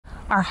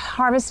Our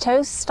Harvest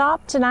Toast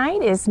stop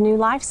tonight is New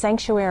Life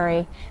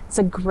Sanctuary. It's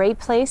a great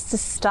place to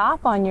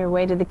stop on your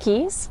way to the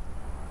Keys.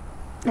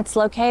 It's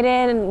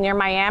located near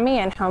Miami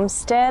and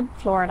Homestead,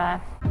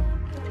 Florida.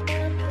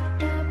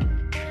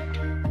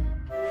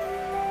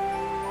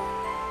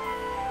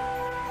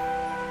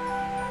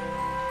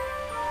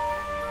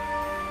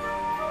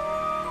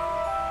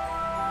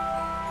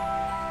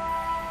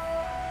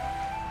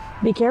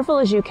 Be careful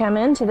as you come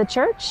into the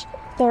church.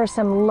 There are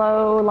some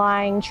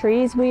low-lying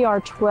trees. We are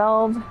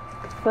 12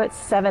 foot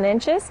 7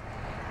 inches,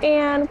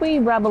 and we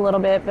rub a little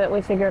bit, but we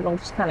figure it'll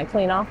just kind of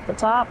clean off the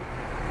top.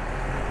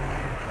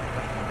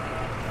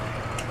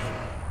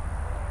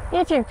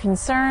 If you're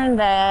concerned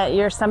that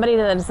you're somebody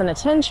that doesn't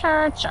attend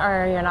church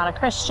or you're not a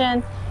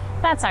Christian,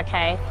 that's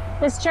okay.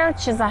 This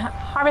church is a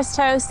Harvest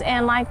Toast,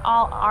 and like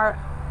all our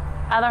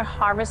other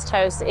Harvest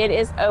Toasts, it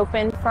is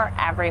open for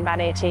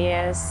everybody to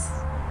use.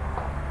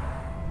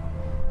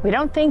 We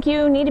don't think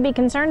you need to be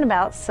concerned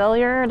about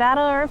cellular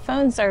data or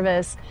phone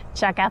service.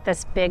 Check out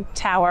this big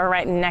tower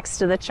right next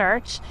to the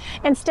church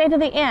and stay to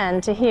the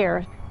end to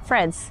hear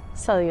Fred's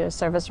cellular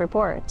service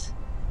report.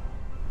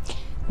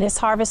 This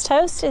Harvest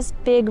Toast is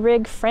big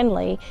rig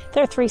friendly.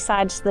 There are 3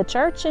 sides to the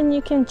church, and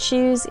you can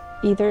choose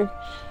either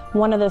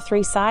one of the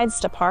 3 sides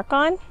to park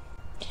on.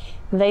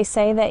 They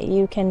say that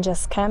you can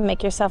just come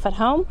make yourself at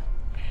home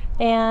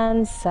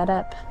and set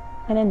up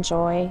and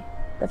enjoy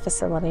the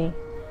facility.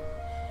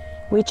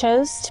 We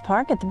chose to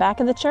park at the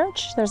back of the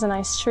church. There's a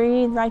nice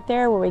tree right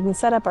there where we can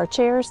set up our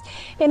chairs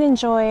and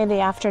enjoy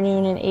the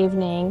afternoon and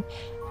evening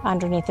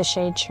underneath the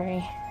shade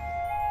tree.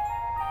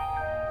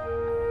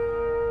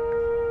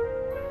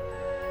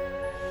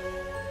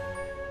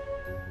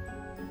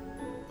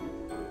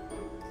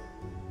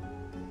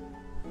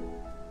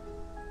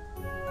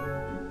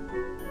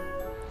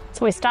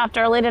 So we stopped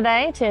early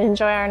today to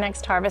enjoy our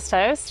next Harvest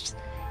Toast,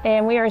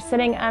 and we are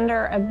sitting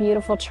under a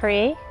beautiful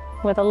tree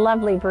with a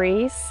lovely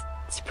breeze.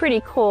 It's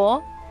pretty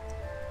cool,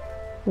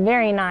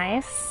 very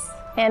nice,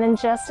 and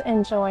just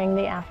enjoying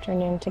the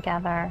afternoon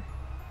together.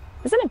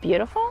 Isn't it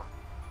beautiful?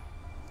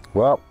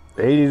 Well,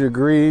 80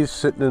 degrees,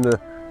 sitting in the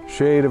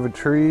shade of a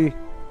tree.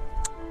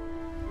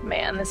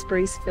 Man, this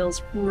breeze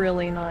feels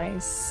really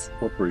nice.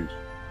 What breeze?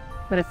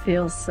 But it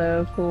feels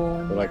so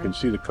cool. But I can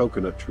see the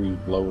coconut trees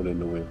blowing in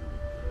the wind.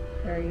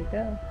 There you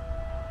go.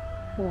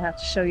 We'll have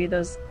to show you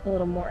those a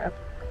little more up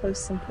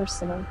close and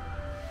personal.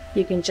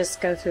 You can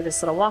just go through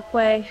this little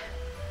walkway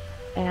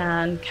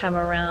and come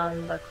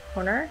around the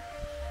corner,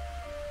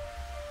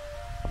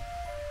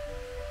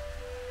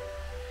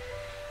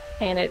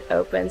 and it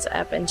opens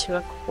up into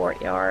a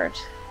courtyard.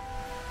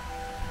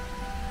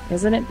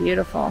 Isn't it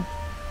beautiful?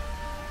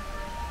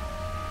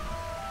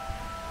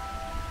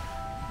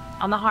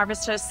 On the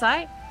Harvest Toast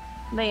site,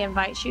 they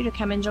invite you to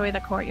come enjoy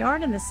the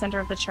courtyard in the center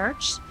of the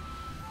church.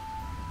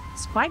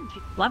 It's quite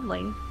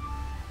lovely.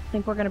 I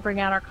think we're going to bring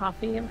out our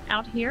coffee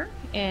out here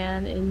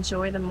and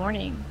enjoy the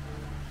morning.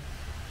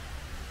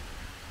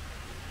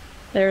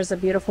 There's a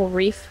beautiful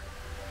reef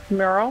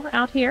mural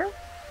out here.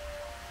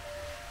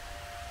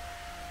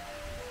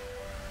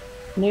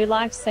 New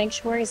Life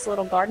Sanctuary's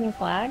little garden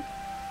flag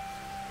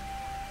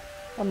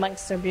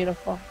amongst their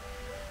beautiful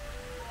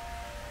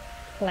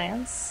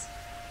plants.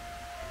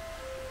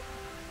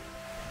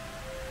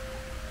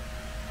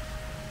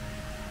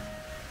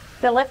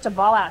 They left a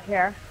ball out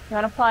here. You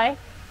want to play?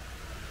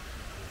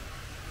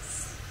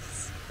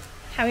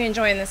 How are you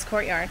enjoying this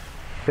courtyard?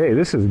 Hey,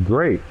 this is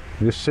great.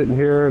 Just sitting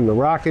here in the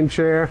rocking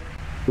chair,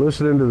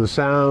 listening to the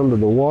sound of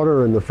the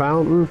water in the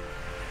fountain.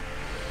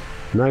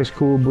 Nice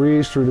cool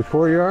breeze through the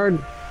courtyard.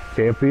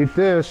 Can't beat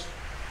this.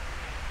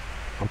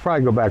 I'll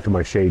probably go back to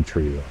my shade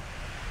tree though.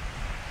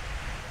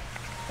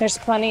 There's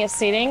plenty of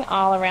seating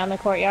all around the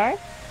courtyard.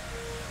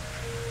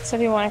 So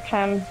if you want to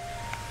come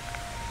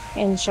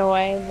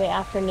enjoy the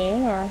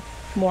afternoon or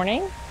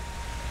morning,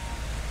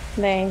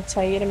 they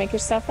tell you to make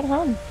yourself at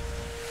home.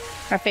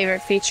 Our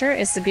favorite feature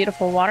is the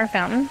beautiful water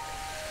fountain.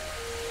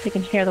 You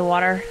can hear the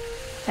water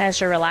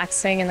as you're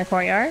relaxing in the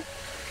courtyard.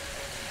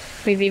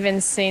 We've even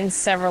seen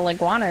several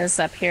iguanas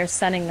up here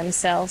sunning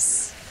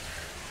themselves.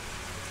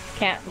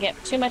 Can't get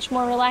too much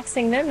more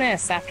relaxing than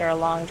this after a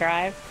long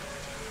drive.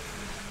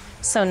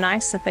 So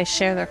nice that they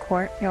share their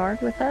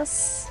courtyard with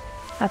us.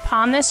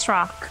 Upon this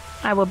rock,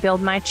 I will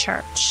build my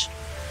church.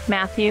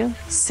 Matthew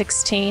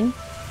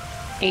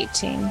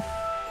 16:18.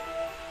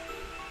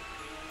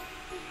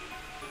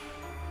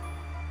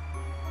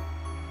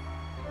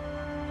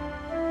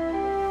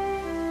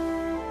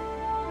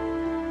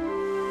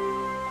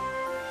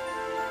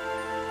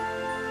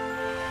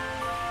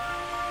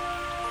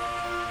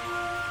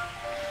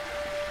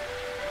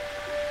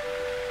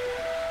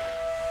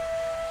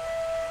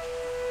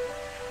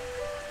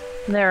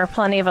 There are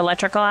plenty of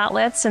electrical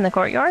outlets in the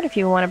courtyard if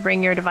you want to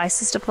bring your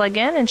devices to plug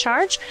in and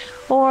charge,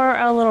 or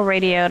a little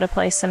radio to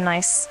play some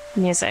nice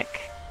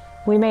music.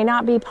 We may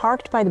not be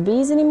parked by the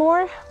bees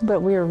anymore,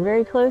 but we are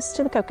very close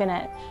to the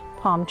coconut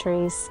palm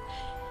trees.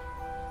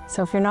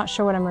 So if you're not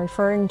sure what I'm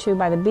referring to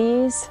by the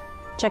bees,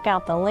 check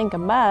out the link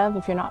above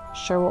if you're not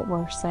sure what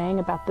we're saying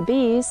about the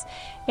bees,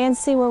 and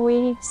see where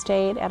we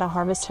stayed at a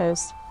Harvest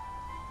Host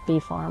bee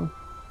farm.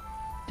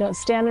 Don't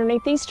stand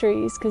underneath these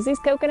trees because these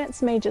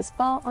coconuts may just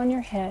fall on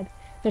your head.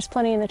 There's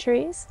plenty in the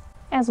trees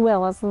as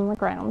well as on the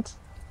ground.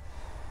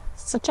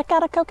 So check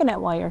out a coconut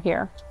while you're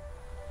here.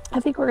 I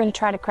think we're going to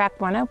try to crack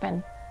one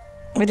open.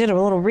 We did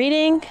a little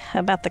reading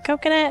about the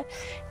coconut,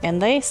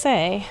 and they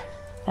say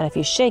that if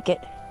you shake it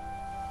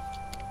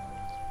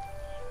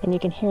and you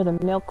can hear the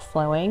milk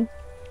flowing.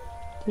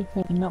 Do you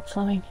hear the milk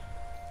flowing?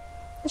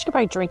 You should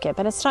probably drink it,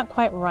 but it's not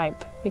quite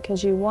ripe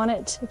because you want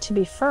it to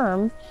be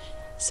firm.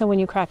 So when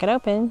you crack it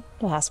open,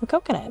 you'll have some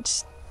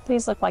coconut.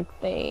 These look like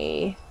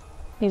they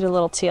need a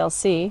little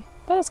TLC,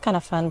 but it's kind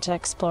of fun to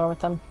explore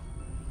with them.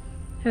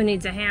 Who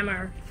needs a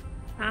hammer?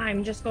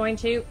 I'm just going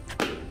to,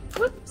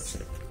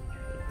 whoops.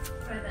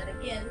 Try that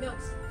again.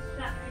 Milk's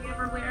shattering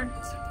everywhere.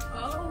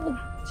 Oh,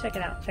 check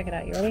it out. Check it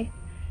out. You ready?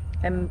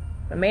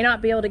 I may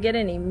not be able to get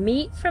any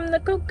meat from the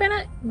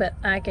coconut, but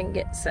I can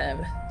get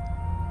some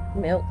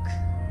milk.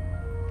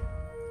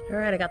 All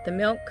right, I got the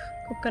milk,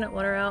 coconut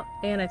water out,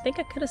 and I think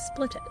I could have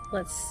split it.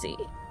 Let's see.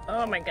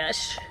 Oh my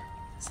gosh,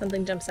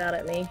 something jumps out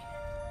at me.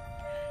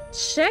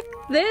 Check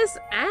this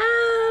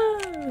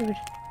out.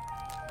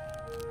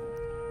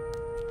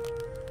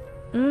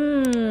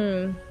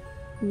 Mmm,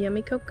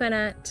 yummy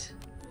coconut.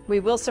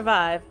 We will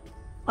survive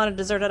on a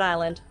deserted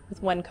island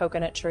with one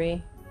coconut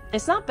tree.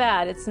 It's not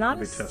bad. It's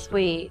not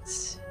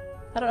sweet.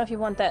 I don't know if you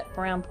want that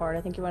brown part.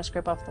 I think you want to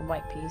scrape off the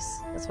white piece.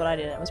 That's what I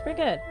did. It was pretty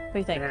good. What do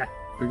you think? Yeah,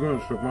 if you're going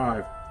to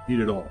survive,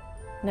 eat it all.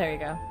 There you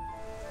go.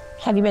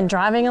 Have you been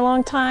driving a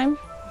long time?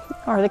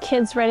 Are the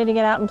kids ready to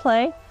get out and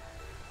play?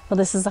 Well,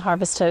 this is the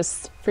Harvest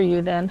Host for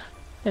you then.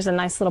 There's a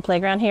nice little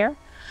playground here.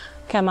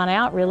 Come on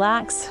out,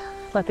 relax,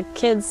 let the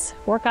kids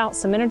work out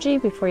some energy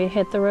before you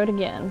hit the road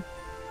again.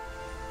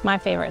 My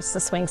favorite is the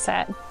swing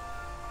set.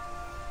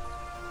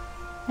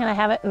 And I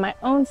have it in my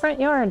own front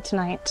yard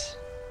tonight.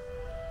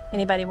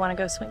 Anybody want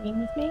to go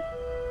swinging with me?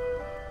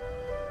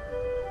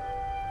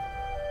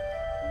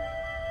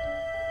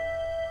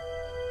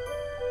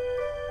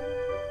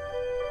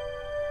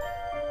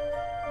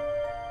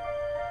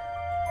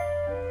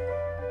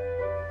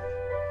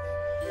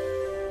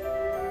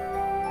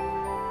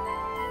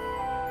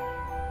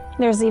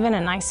 There's even a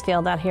nice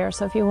field out here,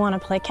 so if you want to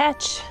play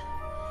catch,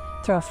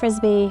 throw a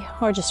frisbee,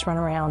 or just run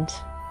around,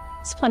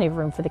 there's plenty of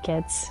room for the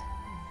kids.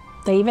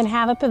 They even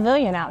have a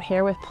pavilion out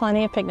here with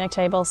plenty of picnic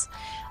tables.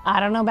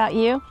 I don't know about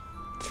you,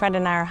 Fred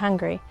and I are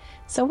hungry,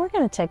 so we're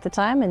going to take the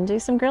time and do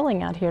some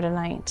grilling out here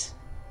tonight.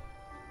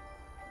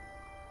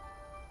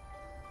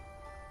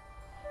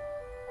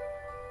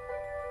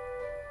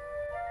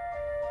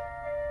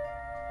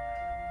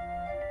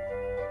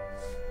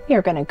 We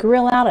are going to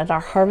grill out at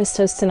our Harvest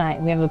Host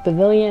tonight. We have a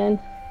pavilion,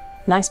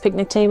 nice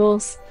picnic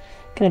tables.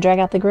 Going to drag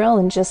out the grill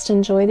and just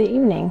enjoy the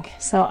evening.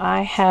 So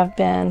I have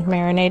been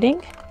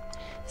marinating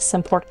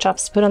some pork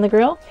chops to put on the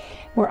grill.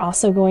 We're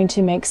also going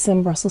to make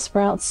some Brussels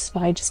sprouts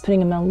by just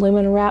putting them in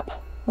aluminum wrap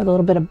with a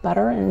little bit of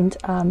butter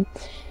and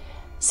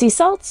sea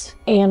salt,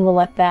 and we'll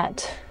let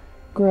that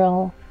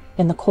grill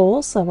in the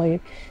coals. So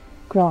we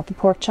grill out the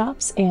pork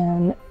chops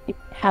and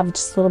have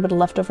just a little bit of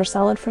leftover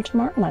salad for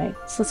tomorrow night.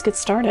 So let's get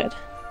started.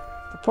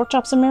 The pork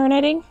chops are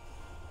marinating,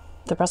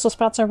 the Brussels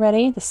sprouts are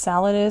ready, the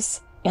salad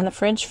is in the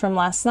fridge from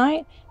last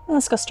night, and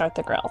let's go start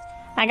the grill.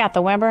 I got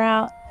the Weber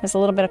out. There's a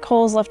little bit of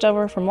coals left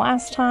over from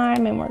last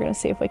time, and we're going to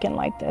see if we can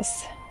light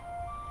this.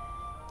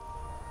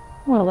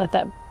 We'll let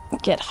that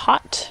get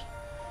hot,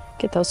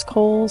 get those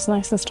coals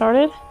nice and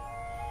started,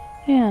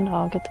 and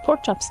I'll get the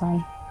pork chops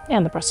on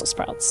and the Brussels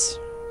sprouts.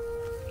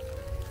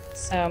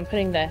 So I'm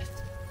putting the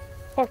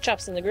pork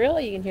chops in the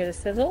grill. You can hear the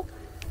sizzle.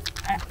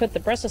 I put the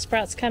Brussels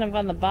sprouts kind of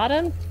on the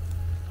bottom.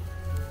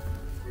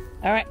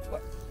 All right,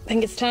 I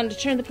think it's time to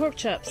turn the pork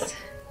chops.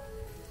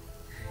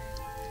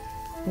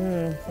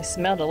 They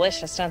smell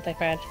delicious, don't they,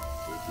 Fred?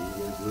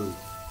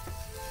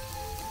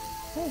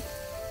 Oh,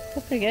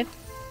 that's pretty good.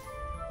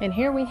 And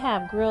here we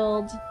have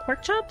grilled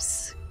pork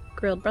chops,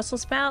 grilled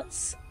Brussels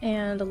sprouts,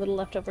 and a little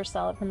leftover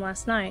salad from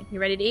last night. You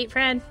ready to eat,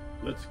 Fred?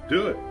 Let's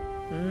do it.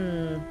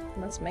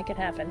 Let's make it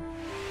happen.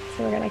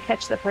 So we're gonna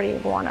catch the pretty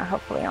iguana,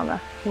 hopefully, on the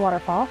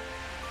waterfall.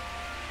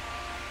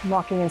 I'm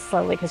walking in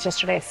slowly because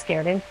yesterday I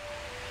scared him.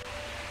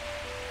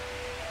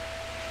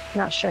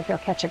 Not sure if you'll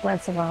catch a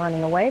glimpse of him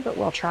running away, but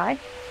we'll try.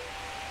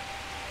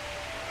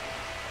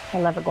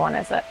 I love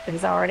iguanas.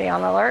 He's already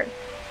on alert.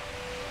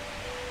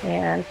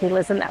 And he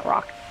lives in that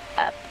rock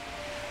up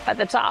at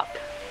the top.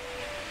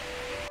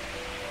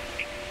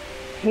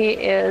 He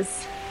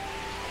is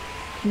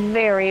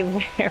very,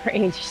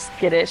 very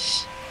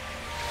skittish.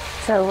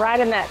 So right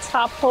in that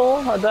top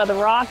hole above the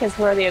rock is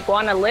where the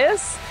iguana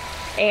lives.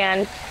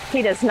 And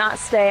he does not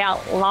stay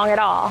out long at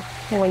all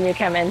when you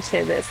come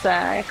into this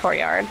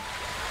courtyard.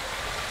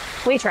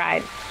 We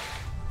tried.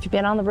 If you've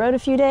been on the road a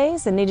few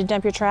days and need to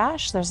dump your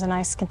trash, there's a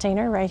nice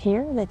container right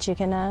here that you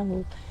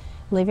can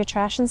leave your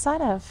trash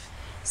inside of.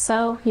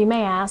 So you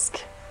may ask,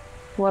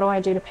 what do I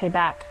do to pay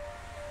back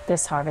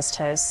this Harvest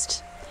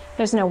Host?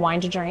 There's no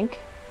wine to drink,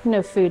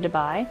 no food to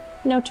buy,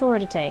 no tour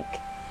to take.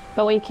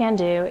 But what you can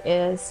do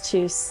is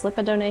to slip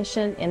a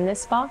donation in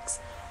this box,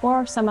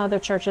 or some other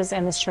churches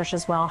and this church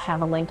as well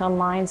have a link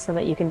online so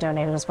that you can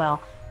donate it as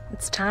well.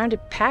 It's time to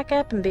pack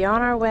up and be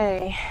on our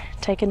way.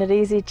 Taking it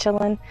easy,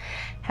 chilling.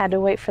 Had to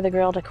wait for the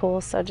grill to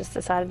cool, so just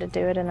decided to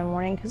do it in the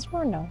morning because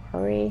we're in no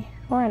hurry.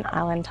 We're in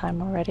island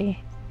time already.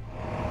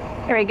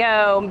 Here we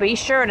go. Be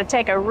sure to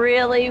take a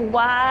really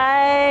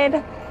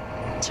wide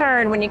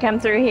turn when you come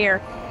through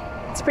here.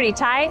 It's pretty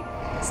tight.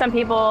 Some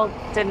people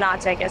did not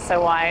take it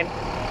so wide.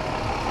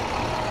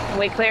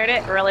 We cleared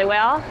it really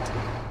well.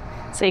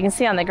 So you can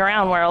see on the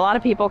ground where a lot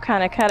of people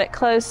kind of cut it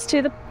close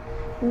to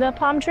the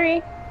palm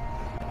tree.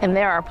 And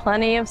there are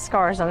plenty of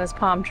scars on this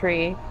palm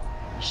tree.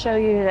 Show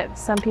you that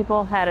some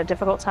people had a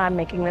difficult time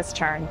making this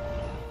turn.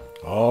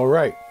 All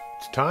right,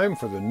 it's time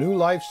for the New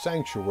Life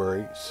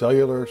Sanctuary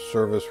Cellular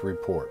Service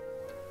Report.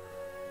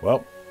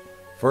 Well,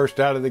 first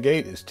out of the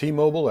gate is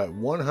T-Mobile at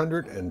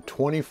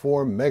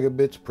 124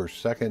 megabits per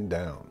second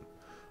down.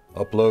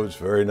 Uploads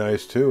very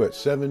nice too at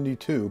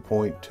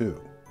 72.2.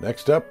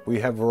 Next up, we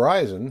have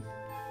Verizon,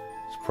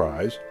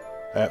 surprise,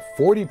 at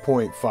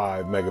 40.5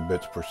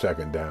 megabits per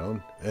second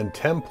down and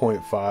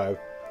 10.5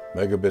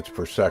 megabits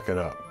per second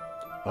up.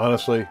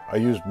 Honestly, I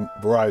used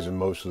Verizon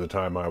most of the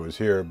time I was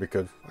here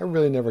because I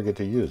really never get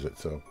to use it,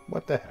 so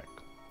what the heck.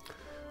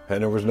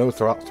 And there was no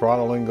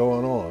throttling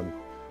going on.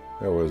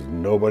 There was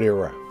nobody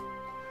around.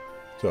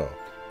 So,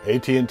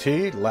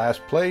 AT&T,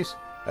 last place,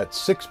 at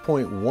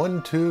 6.12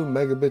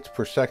 megabits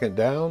per second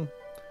down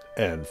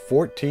and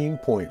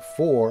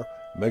 14.4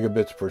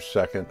 megabits per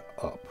second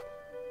up.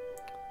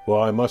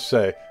 Well, I must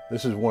say,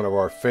 this is one of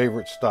our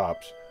favorite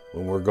stops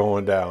when we're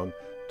going down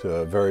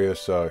to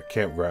various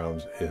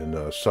campgrounds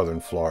in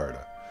southern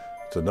Florida.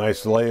 It's a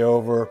nice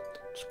layover,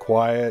 it's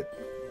quiet,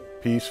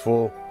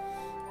 peaceful,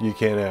 you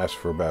can't ask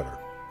for better.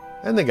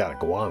 And they got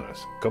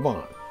iguanas, come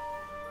on.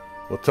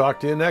 We'll talk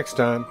to you next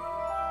time.